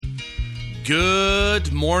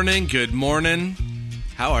Good morning, good morning.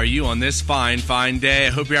 How are you on this fine day? I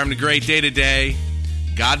hope you're having a great day today.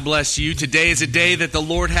 God bless you. Today is a day that the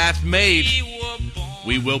Lord hath made.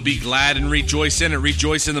 We will be glad and rejoice in it.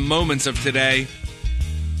 Rejoice in the moments of today.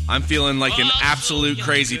 I'm feeling like an absolute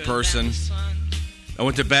crazy person. I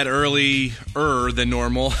went to bed earlier than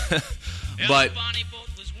normal, but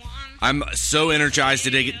I'm so energized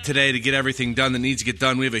today to get everything done that needs to get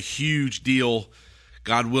done. We have a huge deal,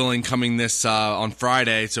 God willing, coming this on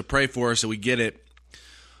Friday, so pray for us that we get it.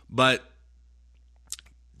 But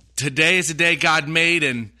today is a day God made,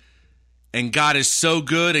 and God is so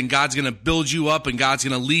good, and God's going to build you up, and God's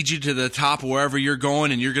going to lead you to the top wherever you're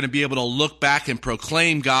going, and you're going to be able to look back and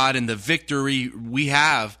proclaim God and the victory we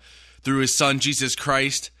have through His Son, Jesus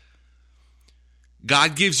Christ.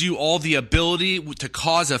 God gives you all the ability to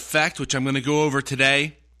cause effect, which I'm going to go over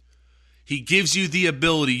today. He gives you the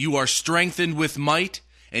ability. You are strengthened with might,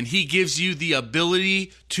 and He gives you the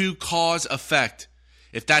ability to cause effect.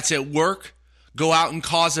 If that's at work, go out and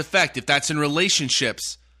cause effect. If that's in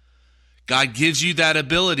relationships, God gives you that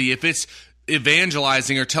ability. If it's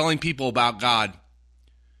evangelizing or telling people about God,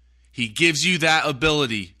 He gives you that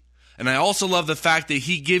ability. And I also love the fact that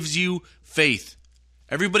He gives you faith.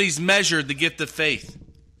 Everybody's measured the gift of faith.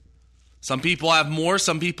 Some people have more,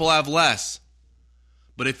 some people have less.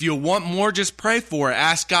 But if you want more, just pray for it.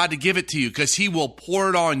 Ask God to give it to you, because He will pour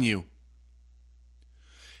it on you.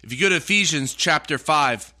 If you go to Ephesians chapter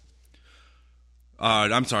 3,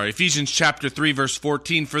 verse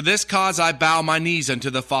 14. For this cause I bow my knees unto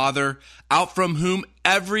the Father, out from whom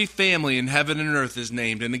every family in heaven and earth is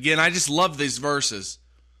named. And again, I just love these verses.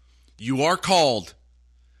 You are called.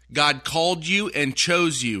 God called you and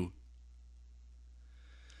chose you,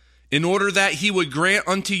 in order that He would grant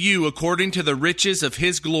unto you, according to the riches of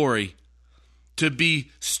His glory, to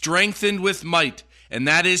be strengthened with might, and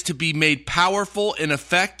that is to be made powerful in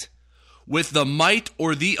effect with the might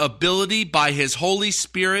or the ability by His Holy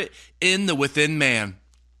Spirit in the within man.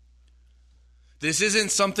 This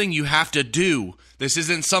isn't something you have to do. This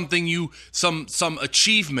isn't something some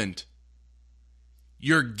achievement.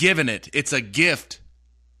 You're given it. It's a gift.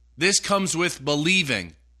 This comes with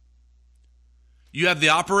believing. You have the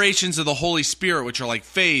operations of the Holy Spirit, which are like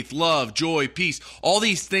faith, love, joy, peace. All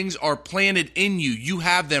these things are planted in you. You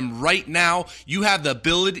have them right now. You have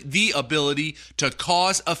the ability to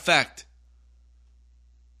cause effect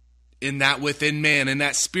in that within man, in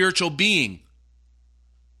that spiritual being.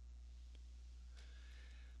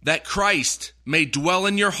 That Christ may dwell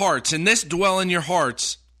in your hearts. And this dwell in your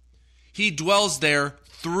hearts, He dwells there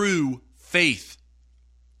through faith.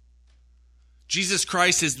 Jesus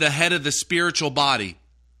Christ is the head of the spiritual body.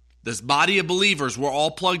 This body of believers, we're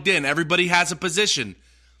all plugged in. Everybody has a position.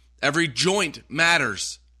 Every joint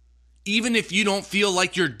matters. Even if you don't feel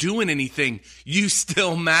like you're doing anything, you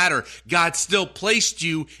still matter. God still placed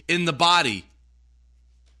you in the body.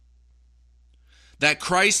 That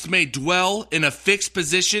Christ may dwell in a fixed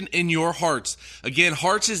position in your hearts. Again,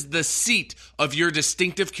 hearts is the seat of your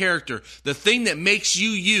distinctive character. The thing that makes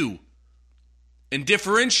you you and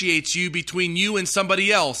differentiates you between you and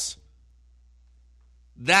somebody else.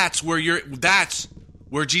 That's where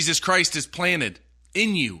Jesus Christ is planted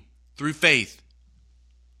in you through faith.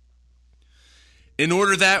 In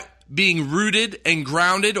order that, being rooted and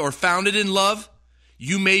grounded or founded in love,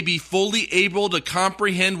 you may be fully able to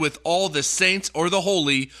comprehend with all the saints or the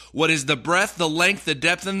holy what is the breadth, the length, the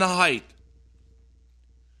depth, and the height.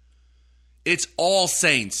 It's all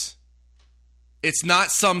saints. It's not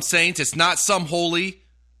some saints. It's not some holy.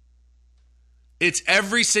 It's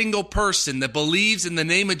every single person that believes in the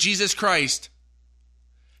name of Jesus Christ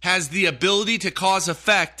has the ability to cause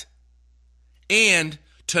effect and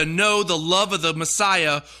to know the love of the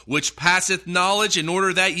Messiah, which passeth knowledge, in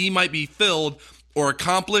order that ye might be filled or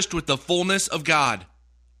accomplished with the fullness of God.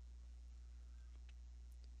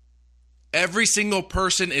 Every single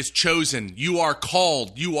person is chosen. You are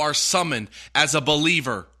called. You are summoned as a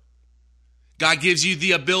believer. God gives you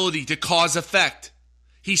the ability to cause effect.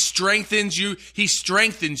 He strengthens you. He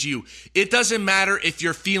strengthens you. It doesn't matter if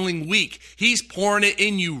you're feeling weak. He's pouring it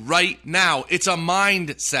in you right now. It's a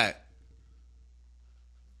mindset.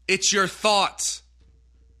 It's your thoughts.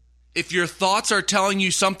 If your thoughts are telling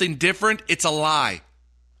you something different, it's a lie.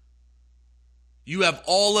 You have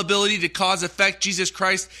all ability to cause effect. Jesus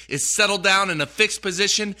Christ is settled down in a fixed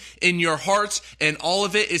position in your hearts, and all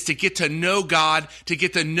of it is to get to know God, to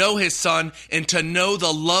get to know His Son, and to know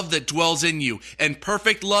the love that dwells in you. And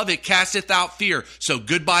perfect love, it casteth out fear. So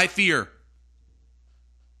goodbye fear.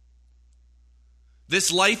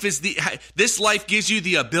 This life gives you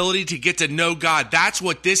the ability to get to know God. That's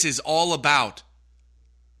what this is all about.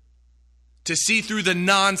 to see through the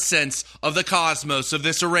nonsense of the cosmos, of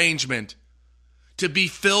this arrangement, to be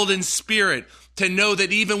filled in spirit, to know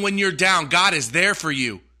that even when you're down, God is there for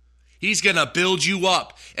you. He's going to build you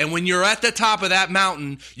up. And when you're at the top of that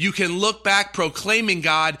mountain, you can look back proclaiming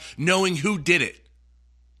God, knowing who did it.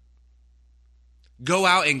 Go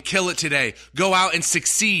out and kill it today. Go out and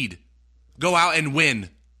succeed. Go out and win.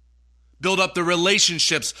 Build up the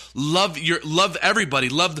relationships. Love everybody.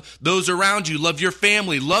 Love those around you. Love your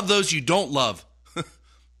family. Love those you don't love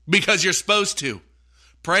because you're supposed to.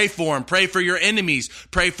 Pray for them. Pray for your enemies.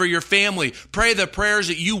 Pray for your family. Pray the prayers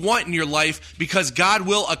that you want in your life because God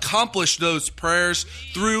will accomplish those prayers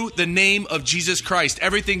through the name of Jesus Christ.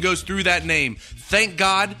 Everything goes through that name. Thank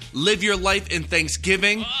God. Live your life in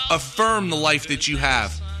thanksgiving. Affirm the life that you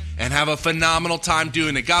have. And have a phenomenal time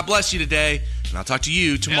doing it. God bless you today. And I'll talk to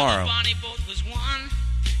you tomorrow. Everybody boat was one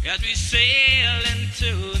as we sail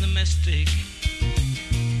into the mystic.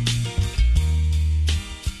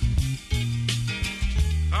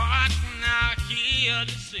 Oh, I can now hear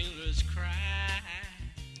the sailors cry.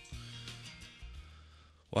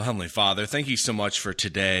 Well, Heavenly Father, thank you so much for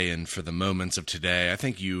today and for the moments of today. I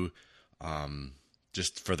thank you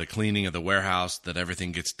just for the cleaning of the warehouse, that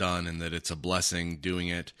everything gets done and that it's a blessing doing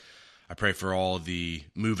it. I pray for all the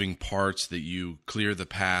moving parts, that you clear the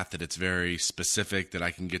path, that it's very specific, that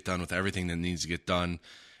I can get done with everything that needs to get done,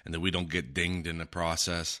 and that we don't get dinged in the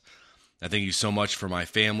process. I thank you so much for my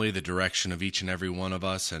family, the direction of each and every one of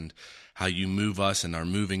us, and how you move us and are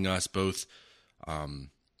moving us both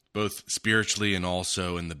spiritually and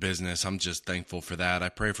also in the business. I'm just thankful for that. I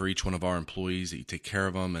pray for each one of our employees, that you take care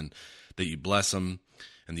of them and that you bless them,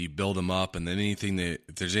 and that you build them up, and then if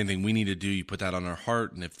there's anything we need to do, you put that on our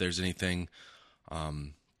heart, and if there's anything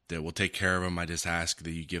that will take care of them, I just ask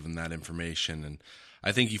that you give them that information. And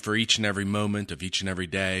I thank you for each and every moment of each and every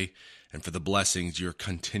day, and for the blessings you're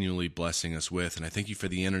continually blessing us with. And I thank you for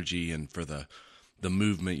the energy and for the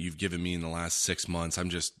movement you've given me in the last 6 months. I'm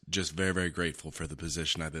just very, very grateful for the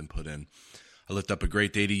position I've been put in. I lift up a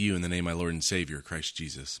great day to you in the name of my Lord and Savior, Christ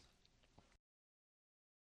Jesus.